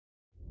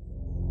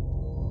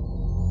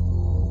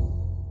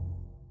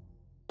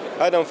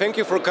Adam, thank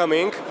you for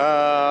coming.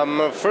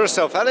 First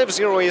off, Aleph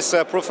Zero is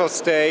a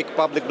proof-of-stake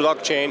public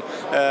blockchain.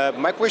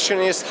 My question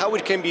is how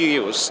it can be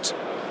used.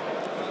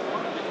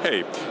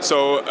 Hey,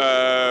 so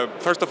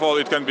first of all,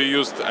 it can be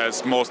used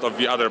as most of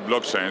the other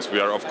blockchains. We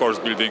are, of course,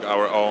 building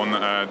our own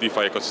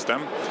DeFi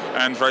ecosystem.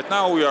 And right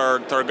now we are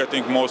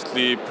targeting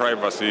mostly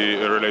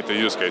privacy-related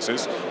use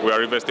cases. We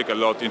are investing a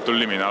lot into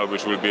Liminal,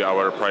 which will be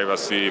our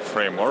privacy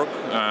framework.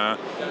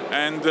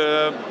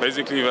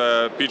 Basically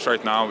the pitch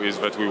right now is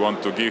that we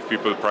want to give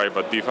people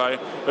private DeFi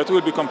that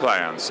will be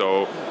compliant.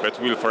 So that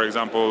will, for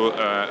example,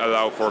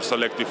 allow for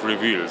selective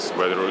reveals,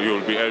 whether you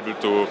will be able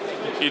to,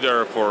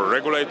 either for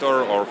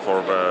regulator or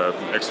for the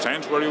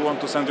exchange where you want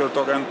to send your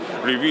token,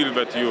 reveal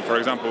that you, for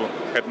example,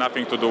 had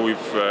nothing to do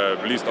with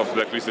list of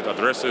blacklisted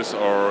addresses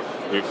or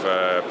with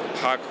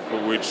hack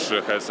which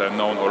has a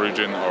known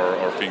origin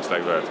or things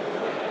like that.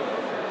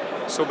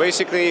 So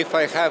basically, if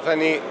I have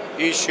any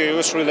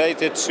issues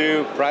related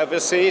to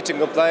privacy, to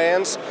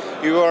compliance,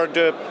 you are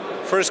the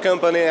first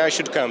company I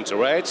should come to,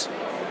 right?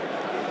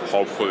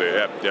 Hopefully,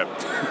 yeah.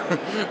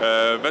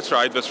 That's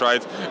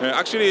right.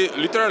 Actually,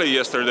 literally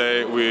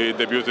yesterday we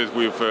debuted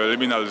with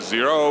Liminal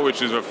Zero,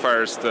 which is the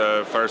first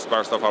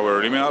part of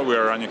our Liminal. We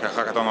are running a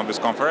hackathon of this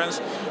conference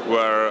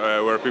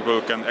where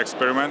people can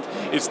experiment.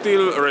 It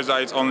still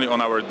resides only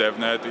on our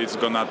devnet. It's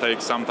gonna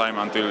take some time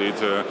until it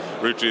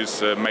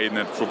reaches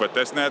mainnet through the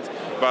testnet.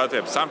 But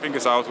yeah, something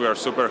is out. We are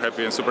super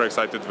happy and super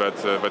excited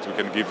that we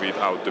can give it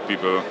out to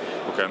people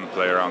who can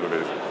play around with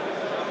it.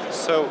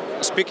 So,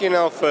 speaking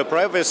of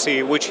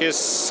privacy, which is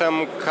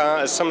some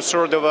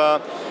sort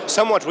of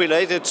somewhat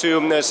related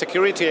to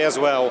security as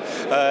well,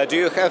 do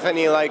you have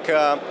any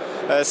a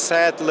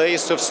set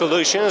list of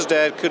solutions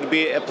that could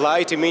be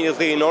applied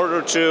immediately in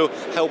order to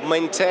help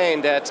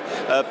maintain that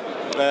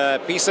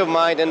peace of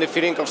mind and the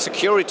feeling of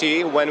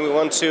security when we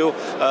want to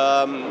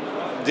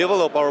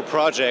develop our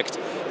project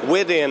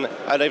within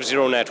Aleph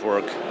Zero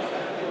network?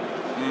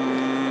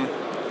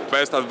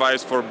 Best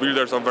advice for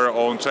builders of their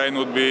own chain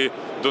would be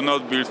do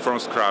not build from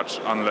scratch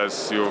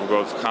unless you've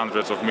got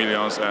hundreds of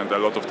millions and a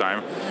lot of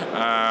time.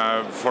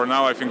 For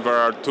now, I think there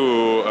are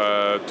two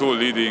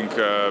leading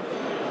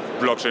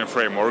blockchain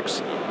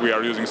frameworks. We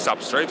are using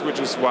Substrate, which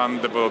is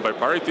one developed by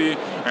Parity,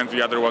 and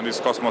the other one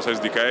is Cosmos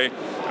SDK.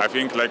 I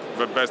think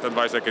the best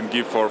advice I can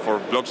give for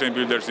blockchain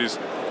builders is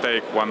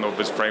take one of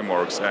these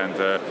frameworks and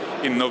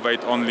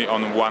innovate only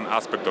on one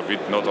aspect of it,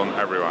 not on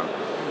everyone.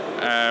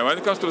 When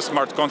it comes to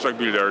smart contract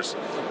builders,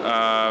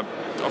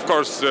 of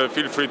course,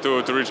 feel free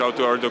to reach out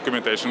to our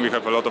documentation. We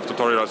have a lot of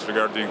tutorials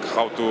regarding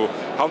how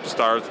to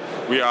start.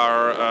 We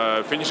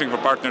are finishing the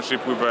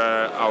partnership with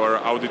our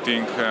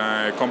auditing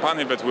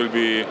company that will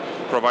be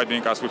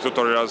providing us with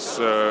tutorials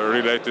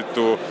related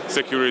to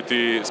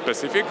security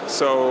specific.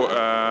 So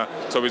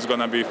it's going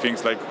to be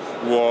things like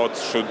what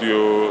should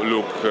you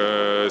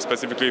look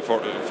specifically for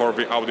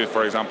the audit,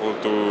 for example,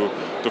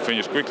 to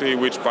finish quickly,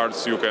 which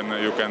parts you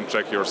can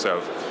check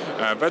yourself.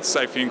 That's,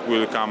 I think,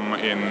 will come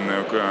in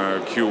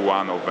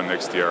Q1 of the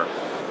next year.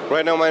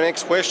 Right now, my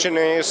next question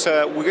is,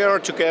 we are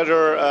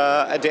together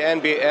at the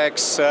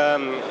NBX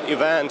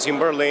event in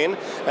Berlin,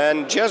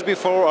 and just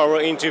before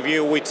our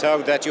interview, we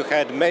talked that you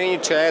had many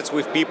chats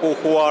with people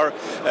who are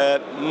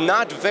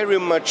not very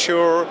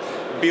mature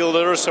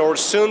builders or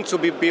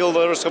soon-to-be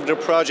builders of their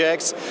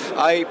projects.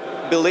 I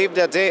believe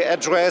that they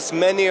address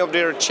many of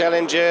their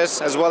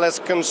challenges as well as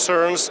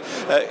concerns.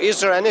 Is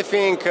there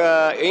anything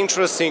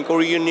interesting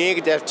or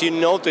unique that you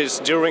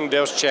noticed during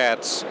those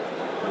chats?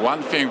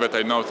 One thing that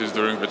I noticed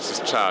during these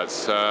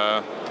chats,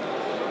 I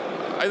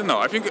don't know.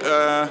 I think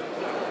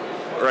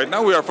right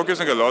now we are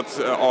focusing a lot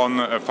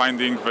on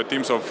finding the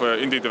teams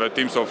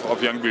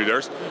of young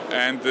builders,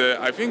 and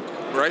I think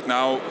right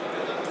now,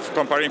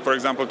 comparing, for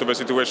example, to the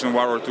situation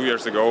 1 or 2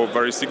 years ago,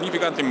 very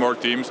significantly more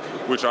teams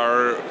which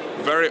are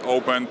very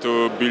open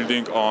to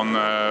building on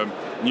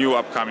new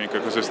upcoming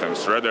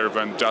ecosystems rather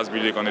than just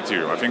building on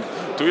Ethereum. I think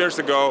 2 years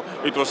ago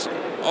it was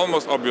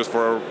almost obvious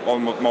for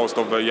most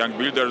of the young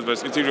builders that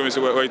Ethereum is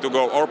a way to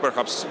go, or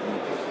perhaps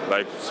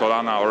like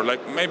Solana, or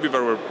maybe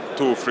there were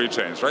 2 or 3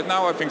 chains. Right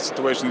now I think the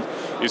situation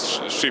is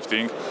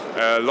shifting.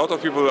 A lot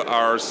of people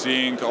are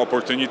seeing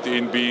opportunity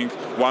in being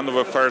one of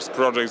the first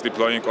projects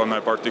deploying on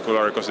a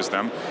particular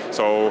ecosystem.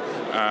 So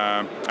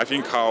I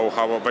think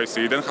how they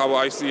see it and how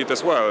I see it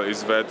as well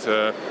is that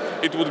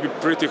it would be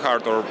pretty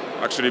hard, or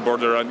actually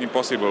borderline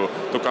impossible,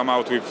 to come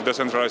out with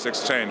decentralized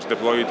exchange,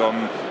 deploy it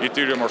on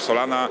Ethereum or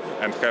Solana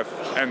and have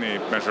any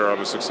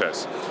measurable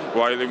success.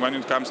 While when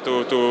it comes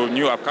to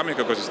new upcoming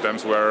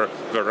ecosystems where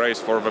the race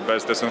for the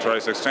best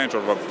decentralized exchange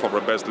or for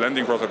the best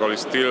lending protocol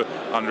is still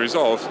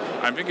unresolved,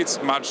 I think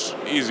it's much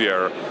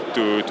easier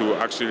to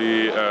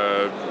actually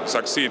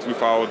succeed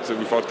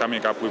without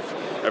coming up with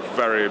a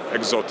very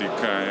exotic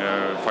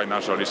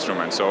financial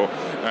instrument. So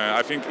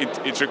I think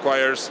it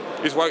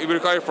will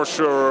require for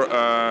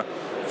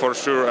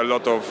sure a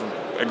lot of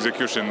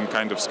execution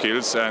kind of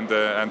skills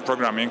and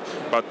programming,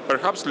 but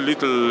perhaps a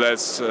little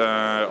less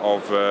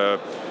of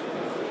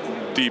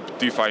deep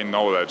DeFi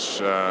knowledge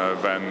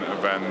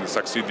when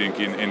succeeding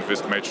in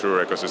this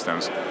mature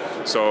ecosystems.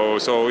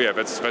 So yeah,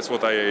 that's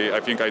what I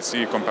think I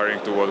see comparing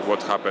to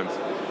what happened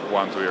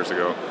 1-2 years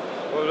ago.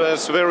 Well,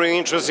 that's a very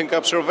interesting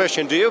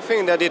observation. Do you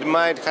think that it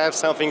might have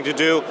something to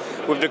do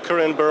with the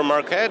current bear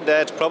market,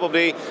 that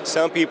probably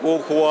some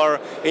people who are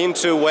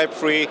into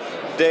Web3,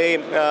 they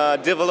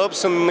develop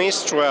some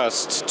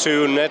mistrust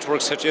to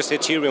networks such as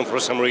Ethereum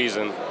for some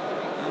reason?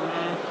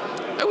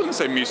 I wouldn't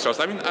say mistrust.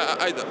 I mean,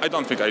 I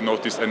don't think I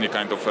noticed any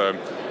kind of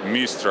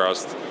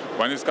mistrust.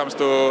 When it comes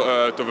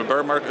to the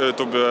bear market,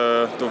 to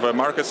the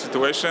market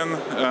situation,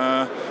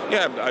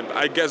 yeah,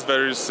 I guess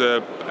there is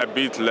a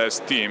bit less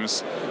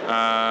teams,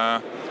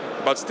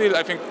 but still,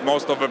 I think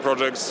most of the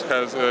projects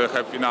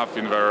have enough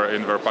in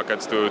their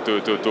pockets to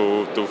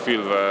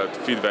feed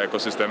the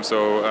ecosystem.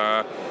 So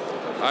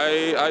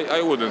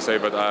I wouldn't say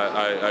that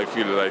I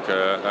feel like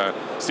a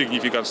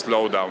significant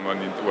slowdown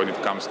when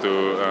it comes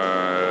to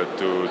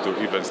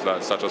events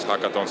such as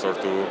hackathons or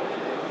to.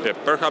 Yeah,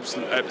 perhaps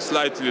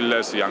slightly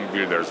less young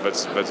builders.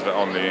 That's the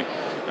only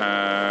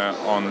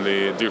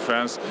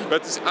difference.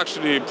 But it's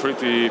actually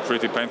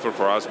pretty painful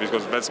for us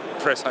because that's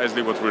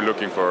precisely what we're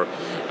looking for.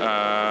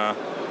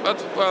 But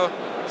well,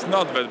 it's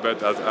not that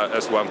bad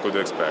as one could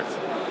expect.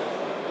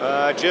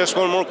 Just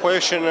one more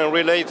question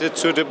related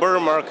to the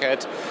bear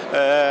market.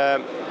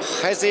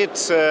 Has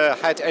it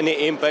had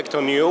any impact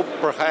on you?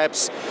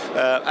 Perhaps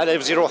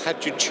Aleph Zero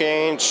had to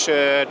change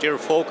their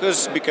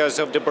focus because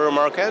of the bear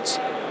market?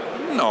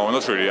 No,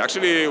 not really.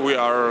 Actually, we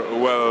are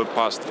well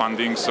past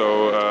funding,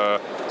 so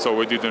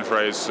we didn't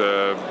raise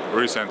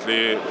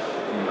recently.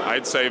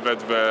 I'd say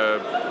that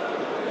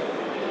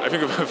I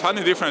think the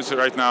funny difference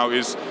right now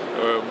is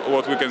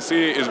what we can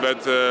see is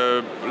that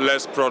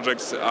less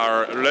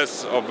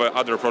of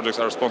other projects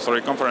are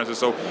sponsoring conferences.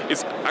 So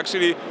it's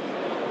actually,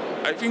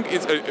 I think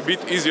it's a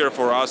bit easier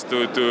for us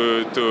to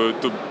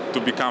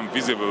become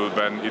visible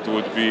than it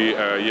would be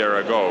a year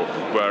ago,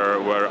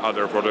 where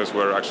other projects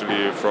were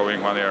actually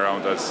throwing money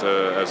around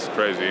as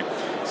crazy.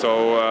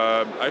 So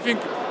I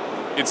think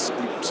its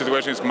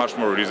situation is much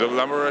more reasonable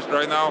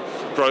right now.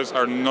 Projects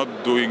are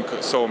not doing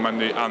so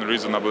many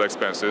unreasonable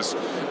expenses,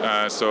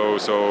 so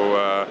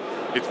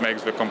it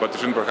makes the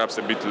competition perhaps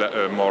a bit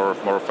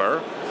more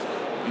fair.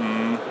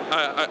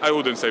 I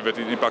wouldn't say that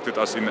it impacted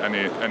us in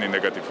any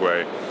negative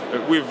way,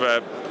 with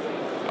the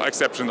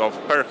exception of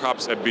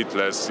perhaps a bit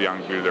less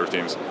young builder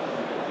teams.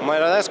 My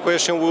last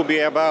question will be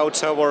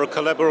about our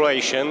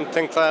collaboration.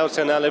 10Clouds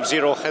and Aleph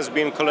Zero has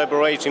been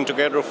collaborating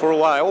together for a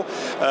while.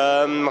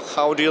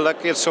 How do you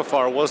like it so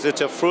far? Was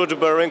it a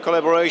fruit-bearing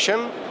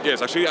collaboration?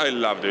 Yes, actually I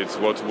loved it.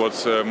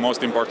 What's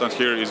most important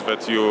here is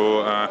that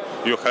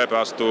you help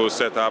us to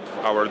set up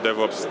our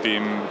DevOps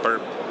team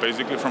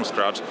basically from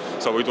scratch.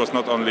 So it was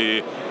not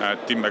only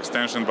team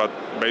extension, but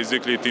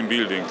basically team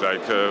building.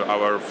 Like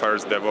our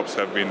first DevOps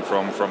have been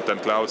from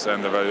 10Clouds,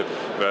 and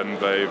then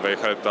they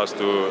helped us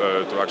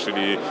to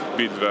actually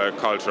build the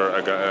culture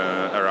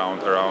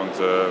around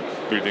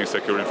building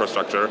secure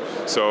infrastructure.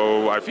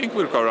 So I think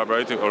we're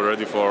collaborating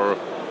already for.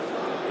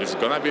 It's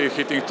gonna be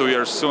hitting 2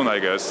 years soon, I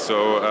guess.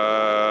 So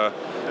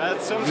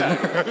that's some time.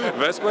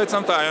 That's quite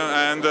some time.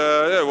 And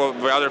yeah, well,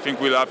 the other thing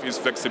we love is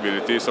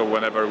flexibility. So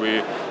whenever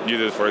we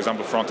needed, for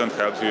example, front-end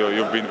help,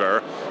 you've been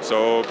there.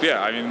 So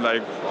yeah, I mean,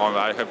 like,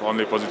 I have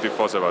only positive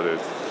thoughts about it.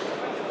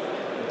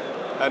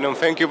 Adam,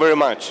 thank you very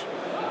much.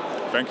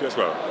 Thank you as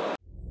well.